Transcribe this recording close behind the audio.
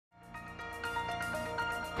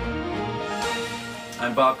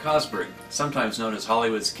I'm Bob Kosberg, sometimes known as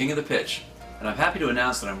Hollywood's King of the Pitch, and I'm happy to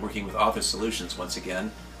announce that I'm working with Author Solutions once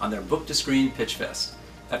again on their Book-to-Screen PitchFest.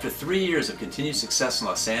 After 3 years of continued success in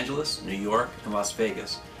Los Angeles, New York, and Las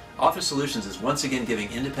Vegas, Author Solutions is once again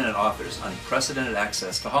giving independent authors unprecedented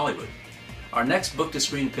access to Hollywood. Our next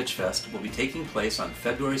Book-to-Screen PitchFest will be taking place on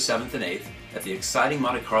February 7th and 8th at the exciting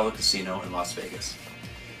Monte Carlo Casino in Las Vegas.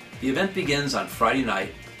 The event begins on Friday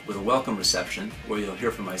night with a welcome reception where you'll hear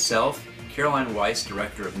from myself, Caroline Weiss,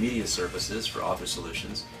 Director of Media Services for Author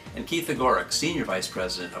Solutions, and Keith Ogorek, Senior Vice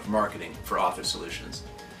President of Marketing for Author Solutions.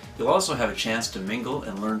 You'll also have a chance to mingle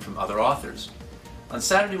and learn from other authors. On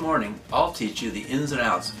Saturday morning, I'll teach you the ins and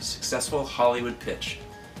outs of a successful Hollywood pitch.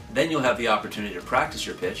 Then you'll have the opportunity to practice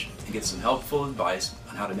your pitch and get some helpful advice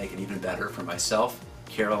on how to make it even better from myself,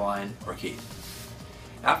 Caroline, or Keith.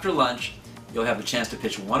 After lunch, you'll have the chance to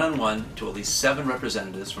pitch one-on-one to at least 7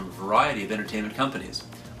 representatives from a variety of entertainment companies,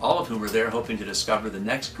 all of whom are there hoping to discover the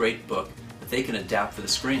next great book that they can adapt for the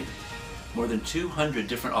screen. More than 200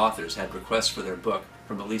 different authors had requests for their book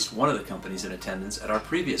from at least one of the companies in attendance at our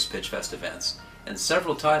previous PitchFest events, and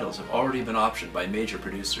several titles have already been optioned by major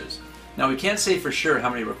producers. Now, we can't say for sure how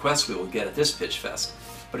many requests we will get at this PitchFest,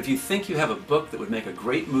 but if you think you have a book that would make a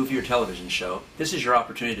great movie or television show, this is your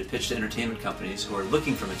opportunity to pitch to entertainment companies who are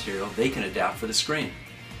looking for material they can adapt for the screen.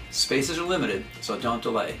 Spaces are limited, so don't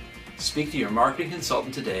delay. Speak to your marketing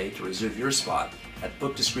consultant today to reserve your spot at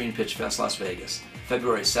Book-to-Screen PitchFest Las Vegas,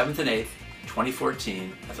 February 7th and 8th,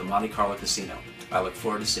 2014 at the Monte Carlo Casino. I look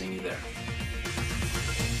forward to seeing you there.